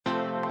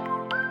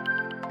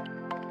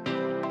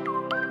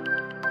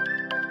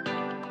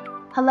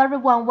Hello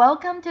everyone,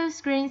 welcome to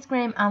Screen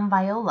Scream. I'm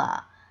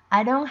Viola.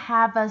 I don't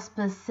have a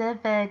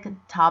specific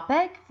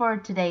topic for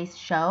today's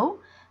show,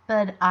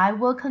 but I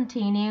will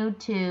continue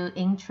to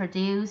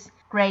introduce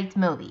great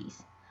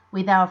movies.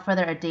 Without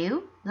further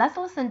ado, let's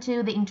listen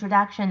to the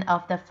introduction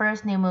of the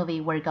first new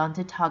movie we're going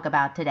to talk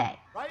about today.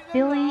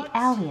 Billy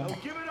Elliot,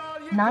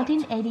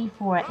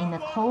 1984 in the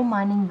coal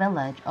mining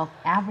village of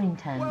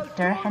Averington,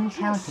 Durham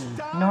County,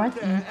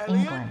 northeast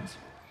England.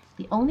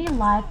 The only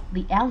life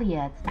the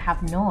Elliots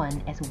have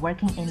known is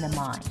working in the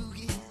mine.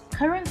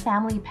 Current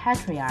family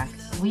patriarch,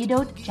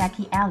 widowed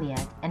Jackie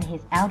Elliot, and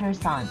his elder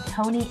son,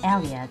 Tony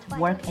Elliot,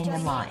 work in the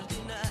mine.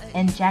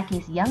 And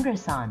Jackie's younger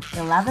son,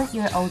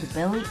 11-year-old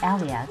Billy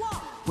Elliot,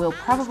 will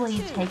probably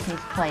take his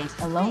place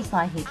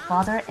alongside his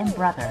father and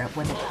brother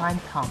when the time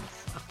comes.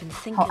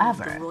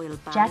 However,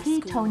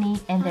 Jackie, Tony,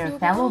 and their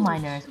fellow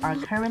miners are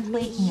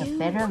currently in a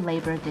bitter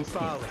labor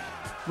dispute,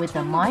 with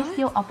the mine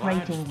still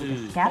operating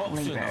with scab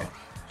labor,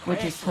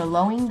 which is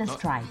prolonging the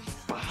strike,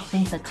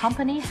 since the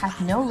company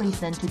has no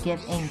reason to give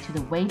in to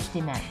the wage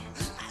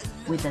demands.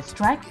 With the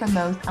strike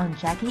foremost on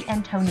Jackie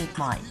and Tony's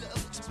mind,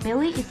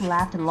 Billy is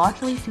left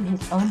largely to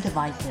his own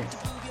devices,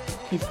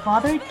 his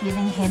father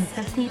giving him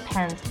 50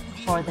 pence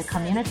for the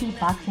community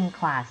boxing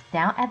class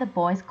down at the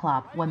boys'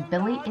 club when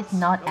Billy is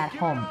not at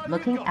home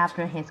looking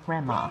after his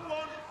grandma,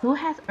 who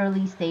has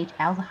early-stage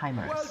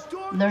Alzheimer's.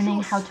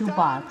 Learning how to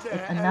box is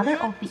another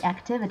of the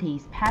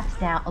activities passed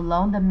down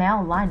along the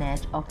male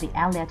lineage of the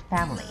Elliot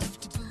family.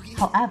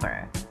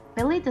 However,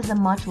 Billy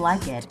doesn't much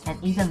like it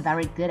and isn't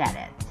very good at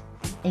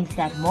it.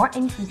 Instead, more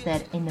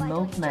interested in the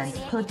movement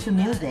put to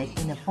music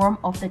in the form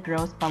of the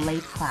girls'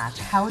 ballet class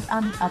held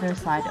on the other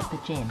side of the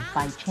gym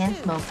by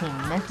chain-smoking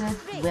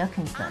Mrs.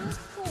 Wilkinson.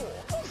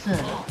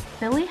 Soon,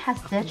 Billy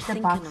has ditched the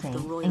boxing,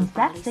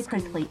 instead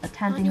secretly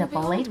attending the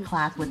ballet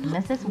class with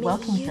Mrs.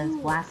 Wilkinson's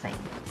blessing.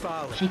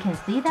 She can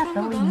see that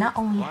Billy not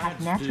only has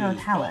natural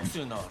talent,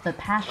 but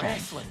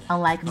passion,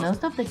 unlike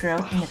most of the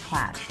girls in the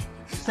class.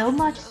 So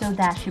much so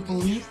that she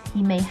believes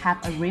he may have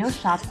a real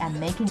shot at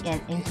making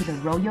it into the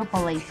Royal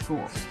Ballet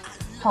School.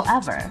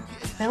 However,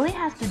 Billy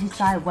has to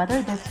decide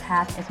whether this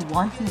path is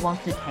one he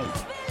wants to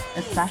take,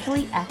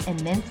 especially as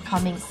it means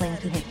coming clean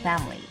to his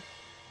family.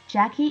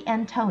 Jackie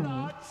and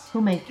Tony,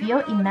 who may feel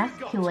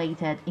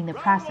emasculated in the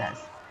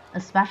process,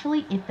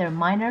 especially if their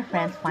miner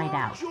friends find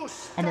out,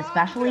 and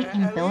especially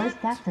in Billy's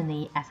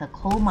destiny as a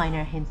coal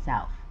miner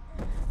himself.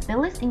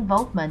 Billy's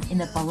involvement in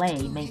the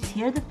ballet may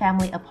tear the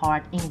family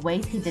apart in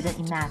ways he didn't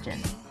imagine,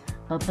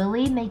 but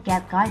Billy may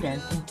get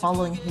guidance in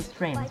following his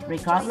dreams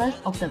regardless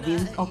of the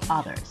views of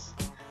others,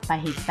 by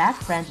his best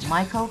friend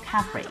Michael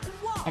Caffrey,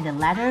 and the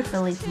letter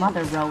Billy's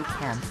mother wrote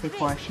him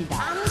before she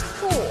died.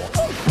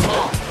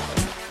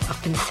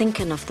 I've been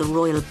thinking of the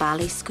Royal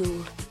Ballet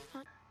School.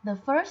 The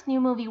first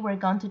new movie we're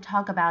going to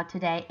talk about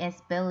today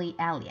is Billy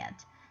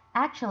Elliot.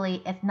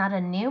 Actually, it's not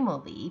a new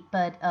movie,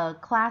 but a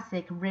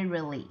classic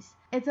re-release.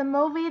 It's a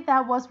movie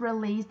that was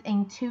released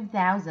in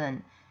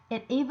 2000.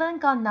 It even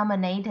got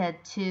nominated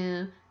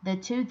to the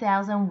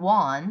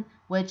 2001,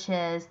 which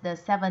is the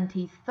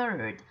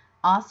 73rd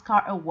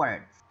Oscar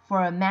Awards,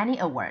 for many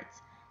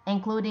awards,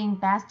 including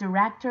Best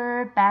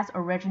Director, Best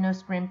Original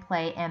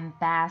Screenplay, and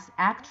Best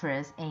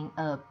Actress in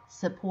a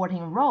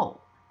Supporting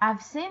Role.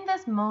 I've seen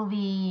this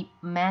movie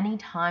many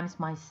times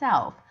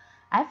myself.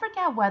 I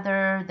forget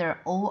whether they're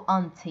all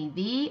on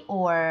TV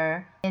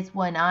or it's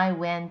when I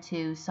went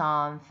to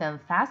some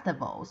film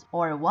festivals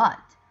or what.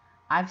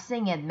 I've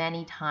seen it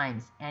many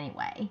times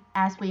anyway.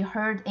 As we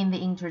heard in the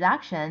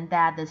introduction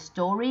that the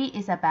story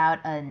is about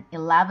an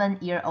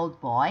 11-year-old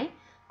boy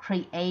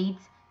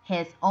creates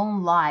his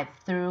own life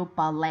through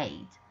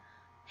ballet.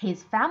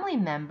 His family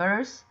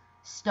members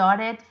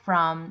started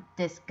from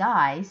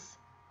disguise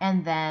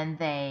and then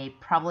they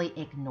probably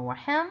ignore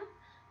him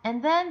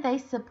and then they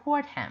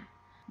support him.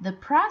 The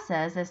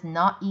process is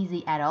not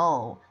easy at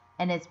all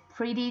and it's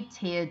pretty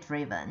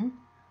tear-driven.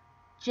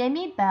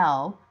 Jamie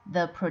Bell,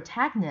 the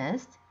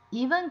protagonist,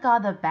 even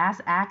got the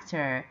Best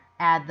Actor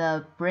at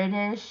the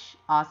British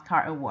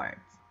Oscar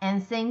Awards.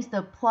 And since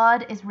the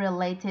plot is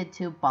related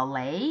to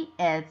ballet,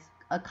 it's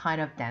a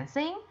kind of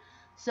dancing,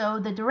 so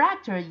the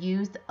director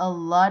used a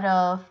lot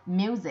of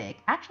music,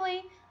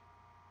 actually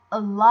a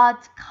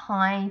lot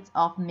kinds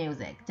of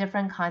music,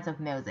 different kinds of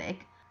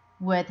music,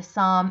 with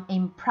some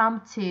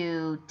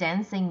impromptu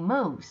dancing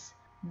moves.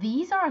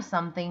 These are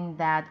something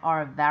that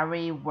are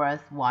very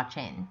worth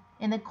watching.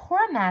 And the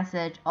core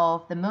message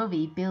of the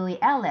movie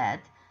Billy Elliot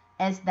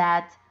is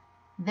that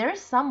there's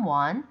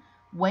someone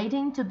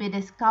waiting to be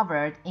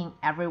discovered in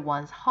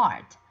everyone's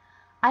heart.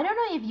 I don't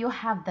know if you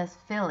have this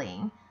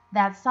feeling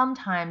that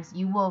sometimes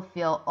you will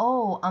feel,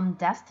 oh, I'm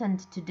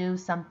destined to do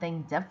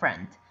something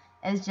different.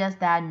 It's just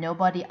that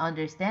nobody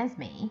understands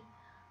me.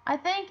 I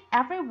think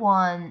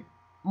everyone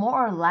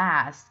more or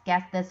less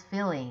gets this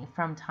feeling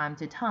from time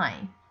to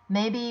time.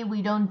 Maybe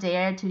we don't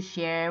dare to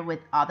share with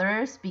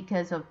others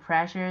because of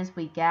pressures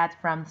we get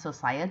from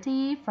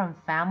society, from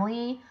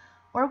family,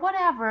 or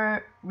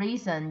whatever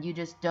reason you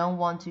just don't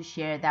want to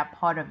share that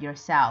part of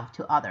yourself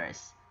to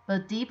others.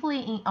 But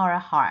deeply in our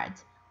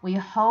heart, We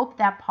hope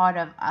that part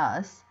of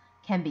us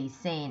can be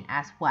seen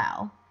as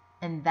well.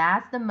 And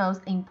that's the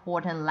most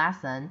important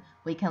lesson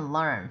we can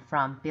learn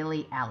from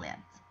Billy Elliot.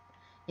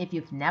 If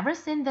you've never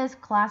seen this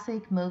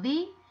classic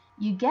movie,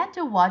 you get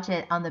to watch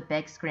it on the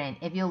big screen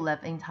if you live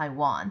in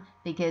Taiwan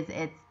because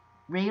it's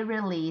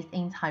re-released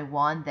in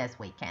Taiwan this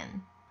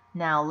weekend.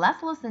 Now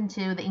let's listen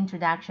to the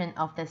introduction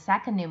of the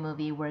second new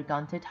movie we're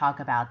going to talk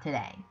about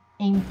today.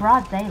 In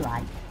Broad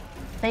Daylight,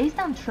 based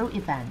on true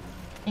events,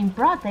 In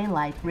Broad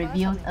Daylight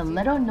reveals a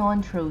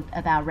little-known truth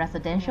about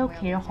residential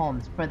care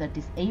homes for the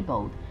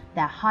disabled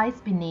that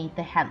hides beneath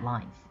the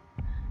headlines.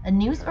 A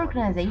news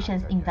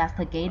organization's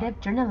investigative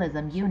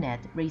journalism unit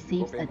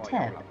receives a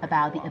tip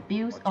about the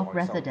abuse of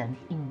residents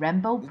in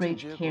Rainbow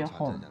Bridge Care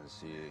Home.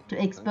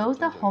 To expose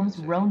the home's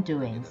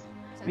wrongdoings,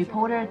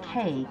 reporter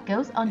Kay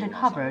goes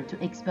undercover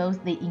to expose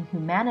the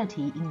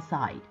inhumanity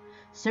inside,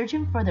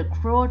 searching for the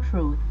cruel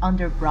truth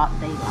under broad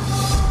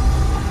daylight.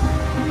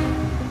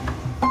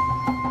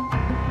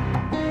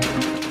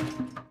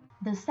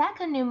 The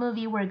second new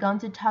movie we're going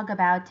to talk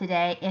about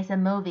today is a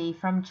movie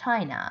from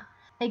China.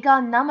 It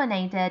got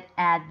nominated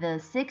at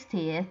the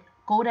 60th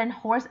Golden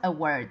Horse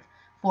Awards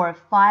for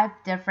 5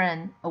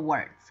 different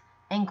awards,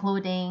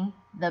 including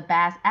the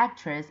Best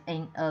Actress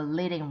in a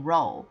Leading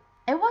Role.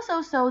 It was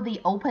also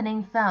the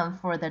opening film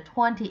for the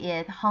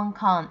 20th Hong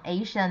Kong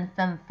Asian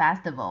Film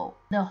Festival.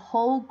 The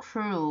whole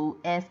crew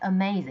is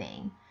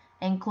amazing,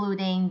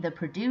 including the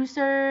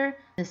producer,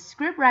 the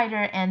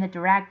scriptwriter and the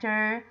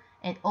director,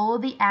 and all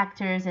the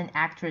actors and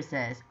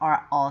actresses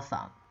are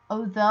awesome.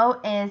 Although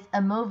it's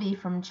a movie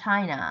from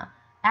China,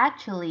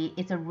 actually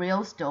it's a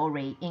real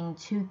story in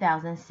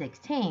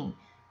 2016.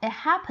 It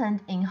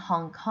happened in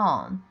Hong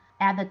Kong.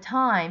 At the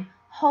time,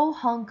 whole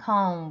Hong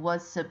Kong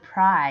was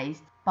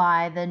surprised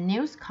by the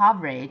news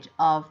coverage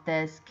of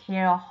this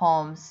care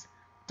home's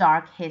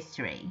dark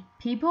history.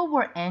 People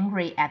were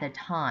angry at the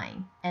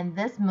time, and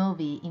this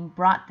movie In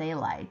Broad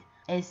Daylight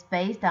is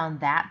based on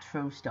that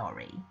true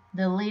story.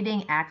 The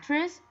leading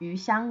actress, Yu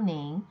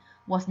Xiangning,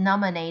 was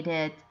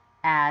nominated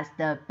as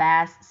the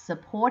Best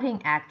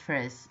Supporting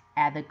Actress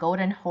at the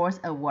Golden Horse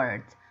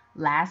Awards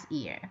last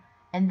year.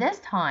 And this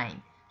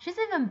time, she's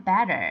even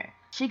better.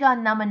 She got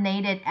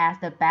nominated as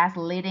the Best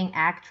Leading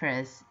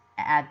Actress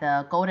at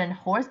the Golden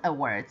Horse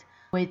Awards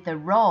with the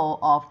role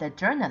of the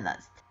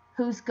journalist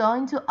who's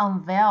going to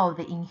unveil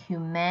the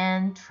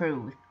inhumane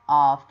truth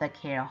of the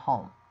care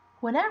home.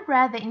 When I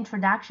read the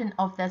introduction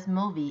of this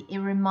movie, it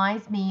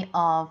reminds me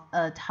of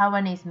a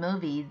Taiwanese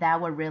movie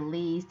that was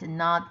released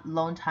not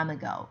long time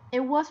ago. It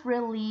was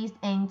released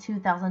in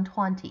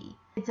 2020.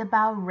 It's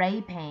about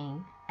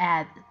raping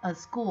at a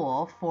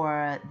school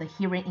for the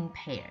hearing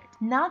impaired.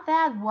 Not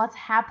that what's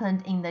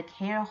happened in the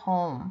care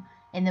home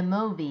in the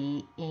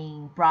movie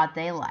In Broad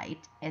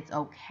Daylight is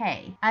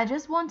okay. I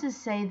just want to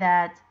say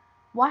that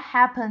what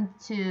happened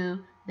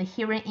to the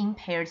hearing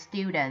impaired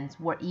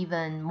students were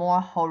even more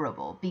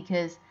horrible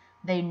because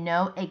they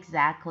know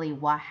exactly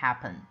what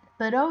happened.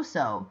 But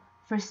also,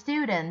 for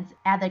students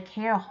at the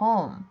care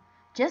home,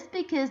 just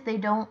because they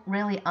don't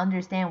really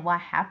understand what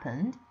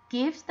happened,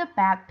 gives the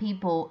bad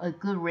people a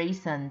good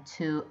reason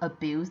to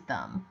abuse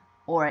them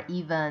or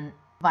even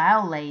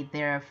violate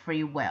their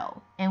free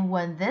will. And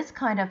when this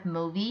kind of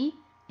movie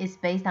is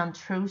based on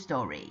true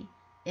story,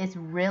 it's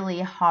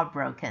really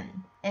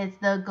heartbroken. It's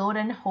the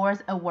Golden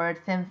Horse Award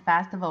Film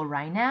Festival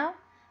right now,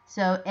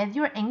 so if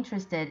you're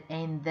interested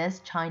in this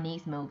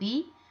Chinese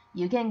movie,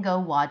 you can go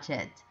watch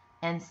it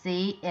and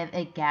see if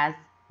it gets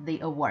the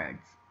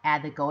awards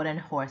at the Golden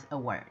Horse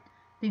Award.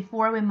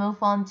 Before we move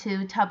on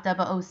to Top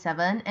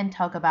 007 and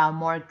talk about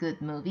more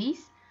good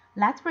movies,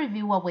 let's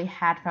review what we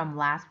had from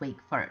last week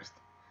first.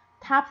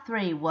 Top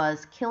 3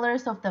 was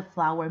Killers of the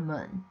Flower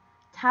Moon.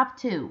 Top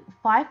 2,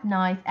 Five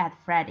Nights at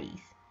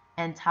Freddy's.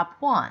 And Top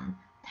 1,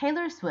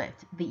 Taylor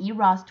Swift, The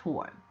Eras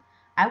Tour.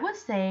 I would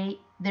say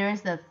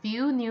there's a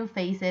few new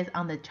faces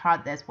on the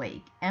chart this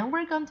week, and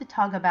we're going to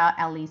talk about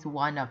at least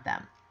one of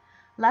them.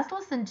 Let's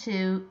listen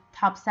to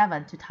Top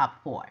 7 to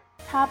Top 4.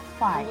 Top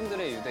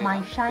 5,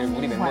 My Shining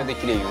우리 One.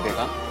 멤버들끼리의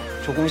유대가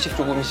조금씩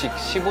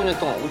 15년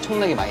동안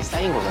엄청나게 많이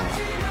쌓인 거잖아.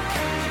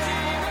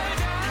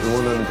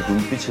 응원하는 그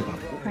눈빛을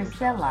받고.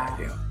 Priscilla.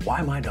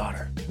 Why my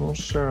daughter? Well,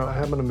 Sarah, I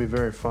happen to be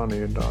very fond of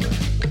your daughter.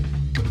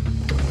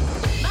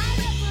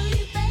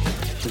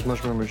 She's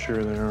much more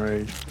mature than her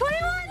age.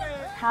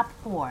 Top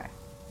 4,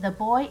 The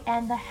Boy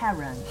and the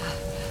Heron.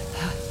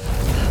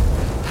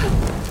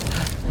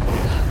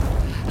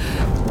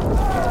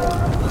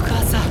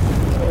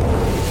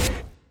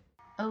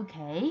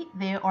 Okay,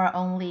 there are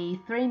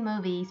only 3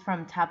 movies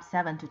from Top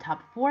 7 to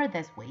Top 4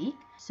 this week,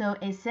 so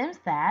it seems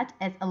that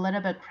it's a little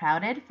bit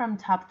crowded from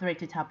Top 3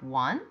 to Top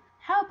 1.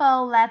 How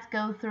about let's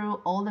go through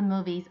all the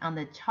movies on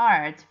the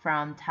charts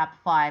from Top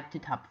 5 to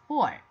Top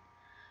 4.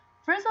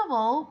 First of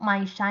all,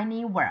 My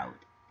Shiny World.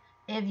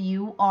 If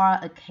you are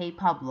a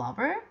K-pop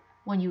lover,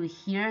 when you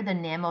hear the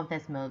name of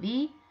this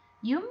movie,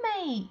 you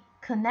may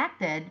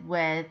connect it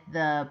with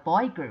the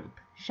boy group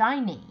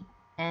SHINee.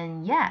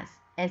 And yes,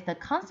 it's the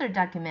concert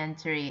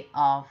documentary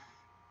of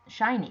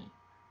SHINee.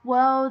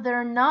 Well,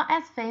 they're not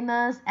as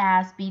famous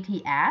as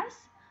BTS,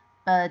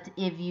 but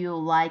if you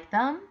like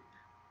them,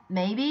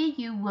 maybe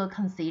you will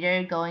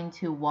consider going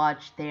to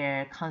watch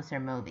their concert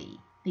movie.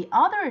 The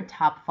other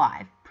top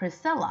 5,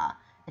 Priscilla,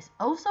 is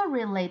also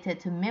related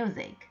to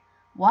music.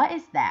 Why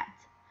is that?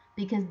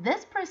 Because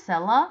this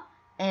Priscilla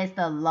is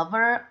the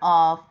lover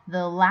of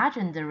the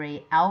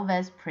legendary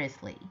Elvis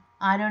Presley.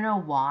 I don't know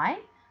why,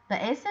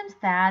 but it seems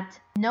that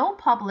no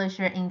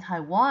publisher in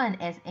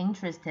Taiwan is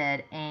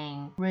interested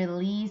in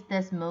release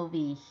this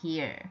movie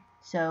here.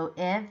 So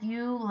if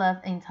you live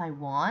in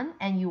Taiwan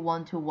and you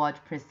want to watch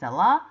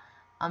Priscilla,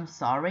 I'm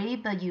sorry,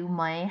 but you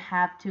might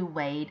have to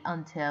wait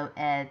until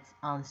it's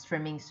on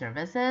streaming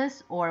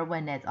services or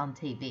when it's on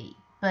TV.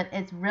 But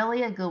it's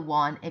really a good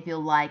one if you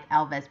like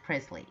Elvis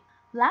Presley.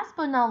 Last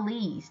but not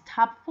least,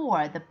 top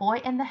 4, The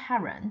Boy and the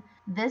Heron.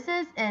 This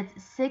is its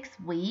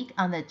 6th week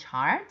on the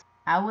chart.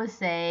 I would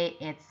say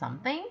it's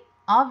something.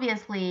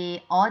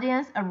 Obviously,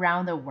 audience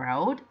around the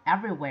world,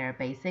 everywhere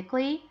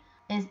basically,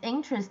 is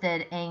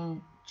interested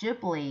in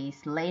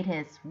Ghibli's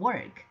latest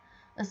work,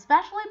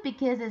 especially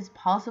because it's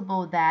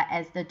possible that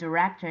it's the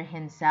director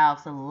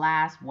himself's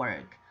last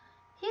work.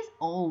 He's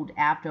old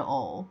after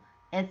all.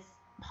 It's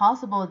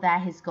possible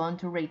that he's going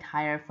to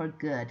retire for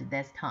good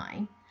this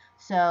time.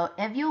 So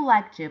if you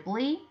like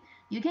Ghibli,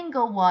 you can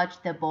go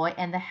watch The Boy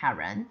and the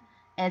Heron.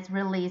 It's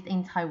released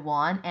in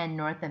Taiwan and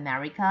North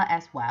America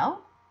as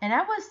well. And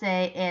I would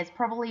say it's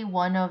probably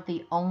one of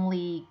the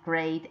only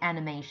great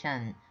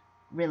animation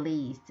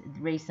released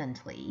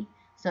recently.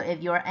 So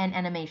if you're an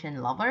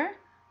animation lover,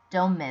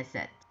 don't miss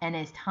it. And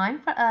it's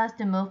time for us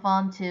to move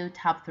on to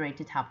top 3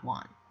 to top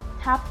 1.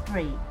 Top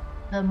 3,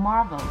 The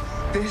Marvels.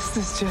 This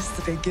is just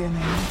the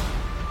beginning.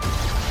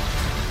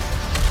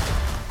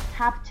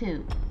 Top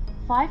 2,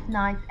 Five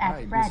Nights at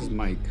Hi, Freddy's. this is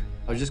Mike.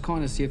 I was just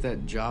calling to see if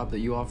that job that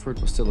you offered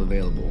was still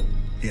available.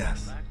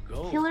 Yes.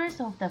 Killers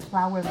of the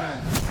Flower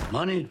Moon.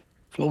 Money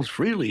flows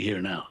freely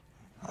here now.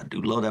 I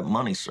do love that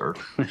money, sir.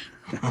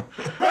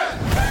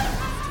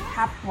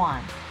 Top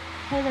 1,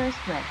 Taylor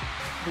Swift,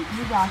 The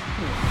Eras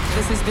Tour.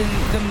 This has been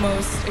the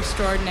most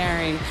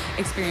extraordinary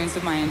experience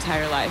of my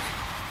entire life.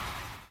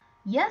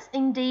 Yes,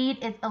 indeed,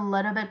 it's a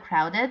little bit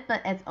crowded,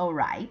 but it's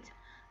alright.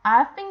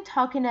 I've been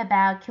talking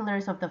about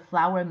Killers of the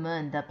Flower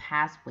Moon the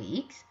past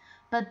weeks,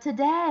 but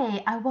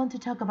today I want to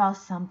talk about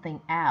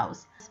something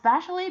else,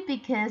 especially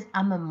because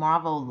I'm a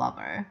Marvel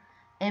lover.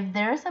 If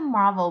there's a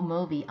Marvel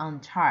movie on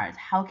chart,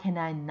 how can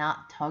I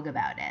not talk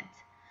about it?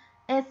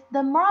 It's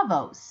The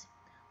Marvels.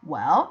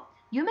 Well,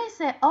 you may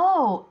say,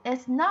 oh,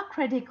 it's not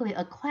critically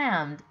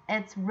acclaimed,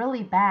 it's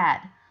really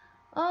bad.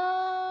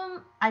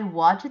 I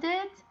watched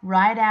it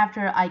right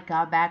after I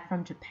got back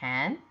from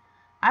Japan.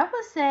 I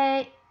would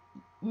say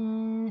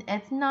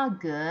it's not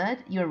good.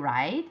 You're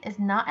right. It's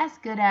not as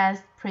good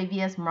as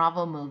previous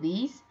Marvel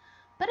movies,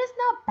 but it's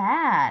not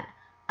bad.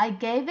 I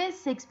gave it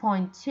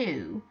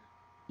 6.2.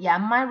 Yeah,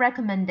 my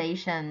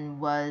recommendation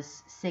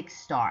was 6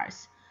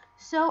 stars.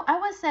 So I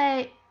would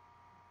say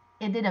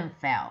it didn't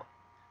fail,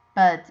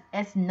 but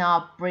it's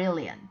not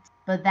brilliant.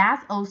 But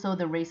that's also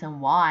the reason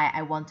why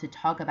I want to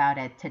talk about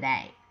it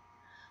today.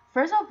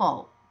 First of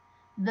all,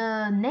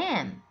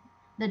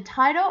 the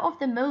title of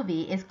the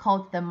movie is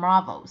called The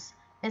Marvels.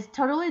 It's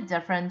totally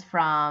different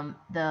from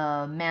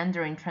the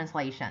Mandarin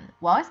translation.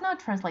 Well, it's not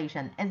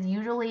translation, it's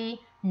usually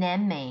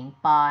naming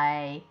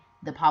by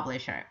the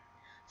publisher.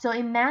 So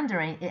in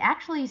Mandarin, it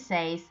actually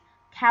says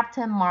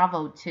Captain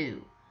Marvel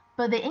 2,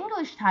 but the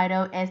English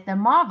title is The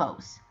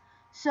Marvels.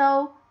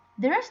 So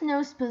there's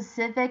no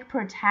specific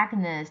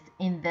protagonist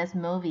in this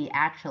movie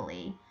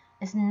actually.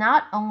 It's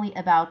not only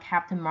about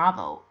Captain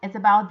Marvel, it's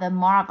about the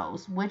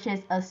Marvels, which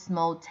is a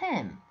small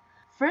team.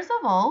 First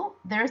of all,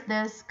 there's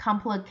this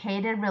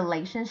complicated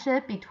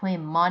relationship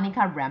between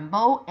Monica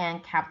Rambeau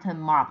and Captain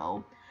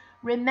Marvel.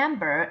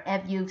 Remember,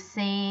 if you've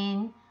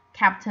seen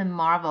Captain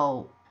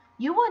Marvel,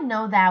 you will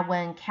know that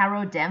when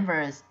Carol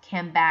Danvers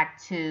came back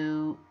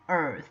to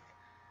Earth,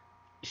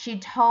 she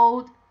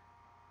told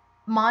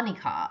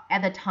Monica,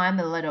 at the time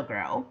a little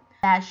girl,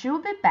 that she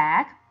would be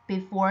back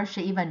before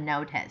she even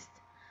noticed.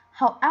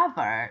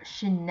 However,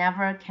 she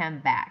never came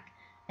back.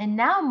 And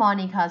now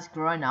Monica's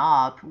grown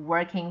up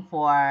working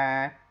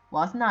for,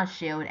 well, it's not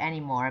S.H.I.E.L.D.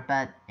 anymore,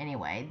 but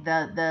anyway,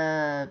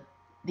 the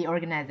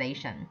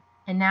organization.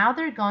 And now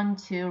they're going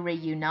to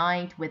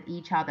reunite with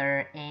each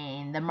other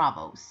in the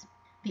Marvels.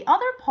 The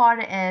other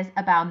part is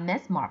about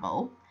Miss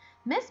Marvel.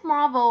 Miss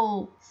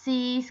Marvel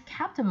sees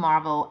Captain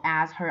Marvel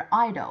as her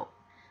idol.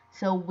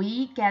 So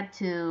we get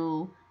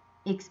to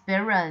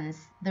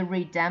experience the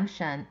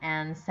redemption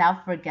and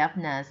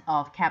self-forgiveness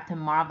of Captain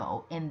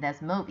Marvel in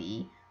this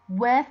movie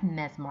with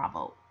Miss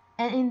Marvel.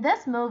 And in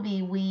this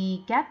movie,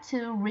 we get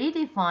to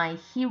redefine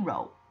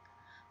hero.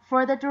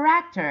 For the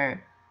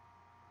director,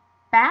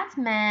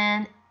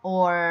 Batman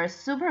or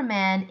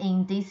Superman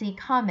in DC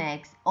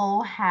Comics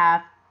all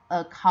have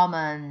a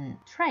common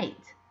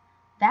trait.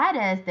 That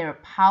is, their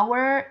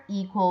power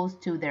equals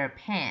to their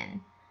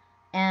pain.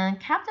 And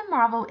Captain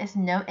Marvel is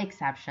no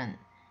exception.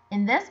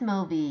 In this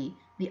movie,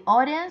 the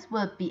audience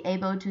would be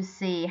able to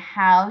see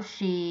how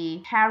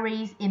she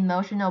carries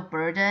emotional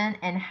burden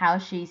and how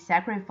she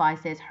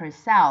sacrifices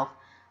herself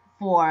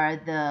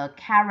for the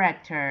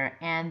character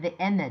and the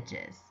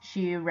images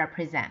she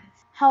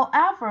represents.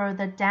 However,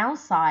 the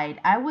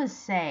downside, I would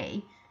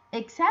say,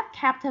 except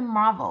Captain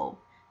Marvel,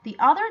 the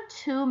other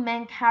two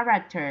main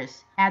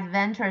characters'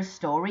 adventure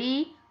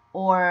story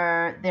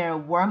or their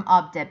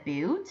warm-up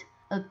debut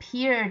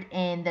appeared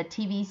in the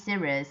TV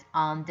series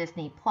on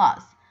Disney+.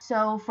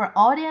 So for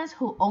audience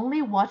who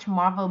only watch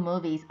Marvel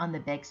movies on the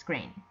big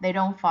screen, they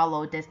don't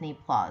follow Disney+,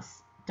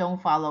 don't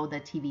follow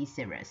the TV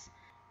series,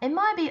 it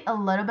might be a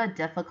little bit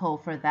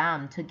difficult for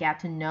them to get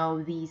to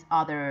know these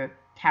other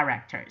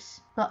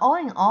characters. But all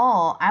in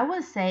all, I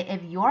would say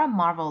if you're a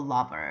Marvel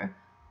lover,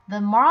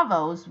 the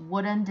Marvels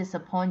wouldn't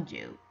disappoint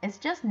you. It's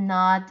just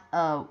not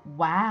a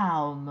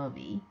wow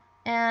movie.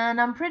 And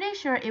I'm pretty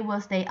sure it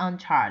will stay on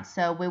charts,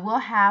 so we will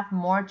have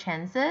more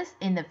chances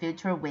in the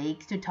future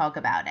weeks to talk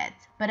about it.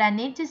 But I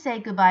need to say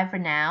goodbye for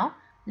now.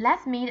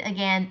 Let's meet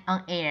again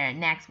on air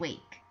next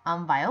week.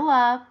 I'm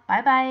Viola.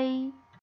 Bye bye.